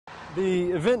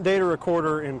The event data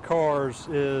recorder in cars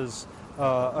is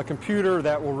a computer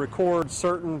that will record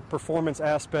certain performance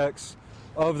aspects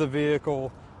of the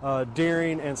vehicle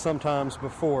during and sometimes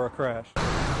before a crash.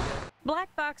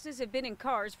 Black boxes have been in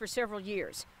cars for several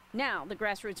years. Now, the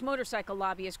grassroots motorcycle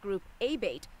lobbyist group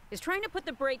ABATE is trying to put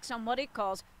the brakes on what it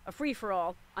calls a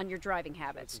free-for-all on your driving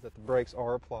habits. That the brakes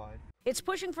are applied. It's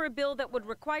pushing for a bill that would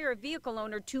require a vehicle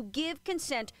owner to give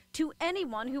consent to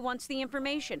anyone who wants the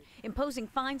information, imposing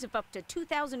fines of up to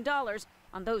 $2,000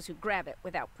 on those who grab it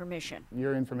without permission.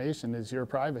 Your information is your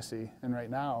privacy, and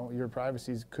right now your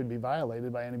privacy could be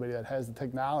violated by anybody that has the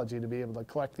technology to be able to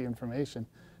collect the information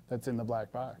that's in the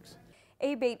black box.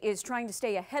 ABATE is trying to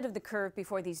stay ahead of the curve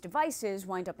before these devices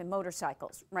wind up in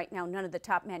motorcycles. Right now, none of the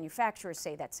top manufacturers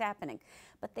say that's happening,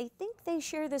 but they think they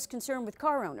share this concern with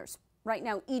car owners. Right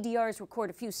now, EDRs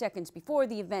record a few seconds before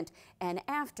the event and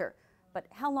after, but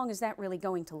how long is that really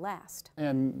going to last?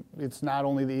 And it's not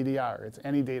only the EDR, it's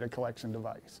any data collection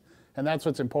device. And that's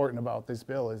what's important about this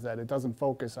bill, is that it doesn't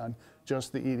focus on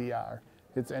just the EDR.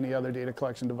 It's any other data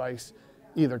collection device,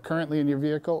 either currently in your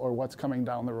vehicle or what's coming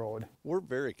down the road. We're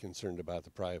very concerned about the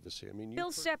privacy.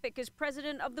 Bill Sepik is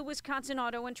president of the Wisconsin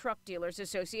Auto and Truck Dealers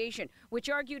Association, which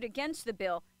argued against the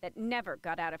bill that never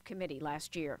got out of committee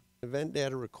last year. Event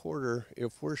data recorder,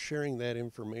 if we're sharing that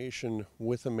information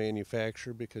with a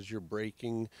manufacturer because your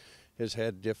braking has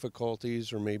had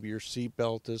difficulties or maybe your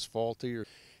seatbelt is faulty, or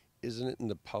isn't it in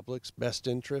the public's best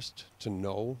interest to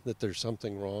know that there's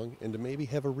something wrong and to maybe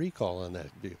have a recall on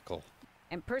that vehicle?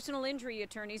 And personal injury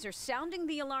attorneys are sounding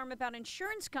the alarm about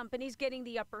insurance companies getting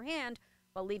the upper hand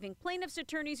while leaving plaintiffs'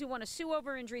 attorneys who want to sue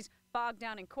over injuries bogged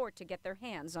down in court to get their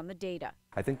hands on the data.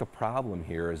 I think the problem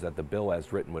here is that the bill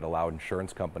as written would allow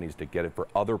insurance companies to get it for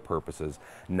other purposes,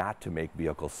 not to make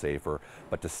vehicles safer,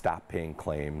 but to stop paying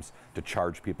claims, to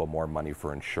charge people more money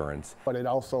for insurance. But it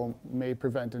also may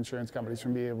prevent insurance companies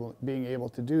from being able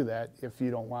to do that if you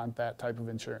don't want that type of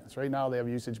insurance. Right now they have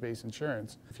usage-based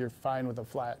insurance. If you're fine with a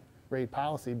flat rate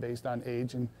policy based on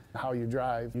age and how you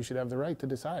drive, you should have the right to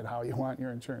decide how you want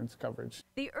your insurance coverage.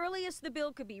 The earliest the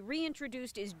bill could be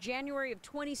reintroduced is January of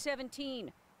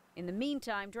 2017. In the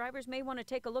meantime, drivers may want to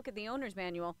take a look at the owner's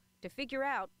manual to figure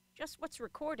out just what's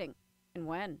recording and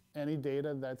when. Any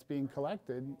data that's being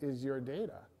collected is your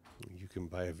data. You can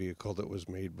buy a vehicle that was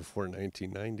made before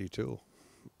 1992.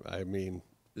 I mean,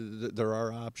 there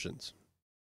are options.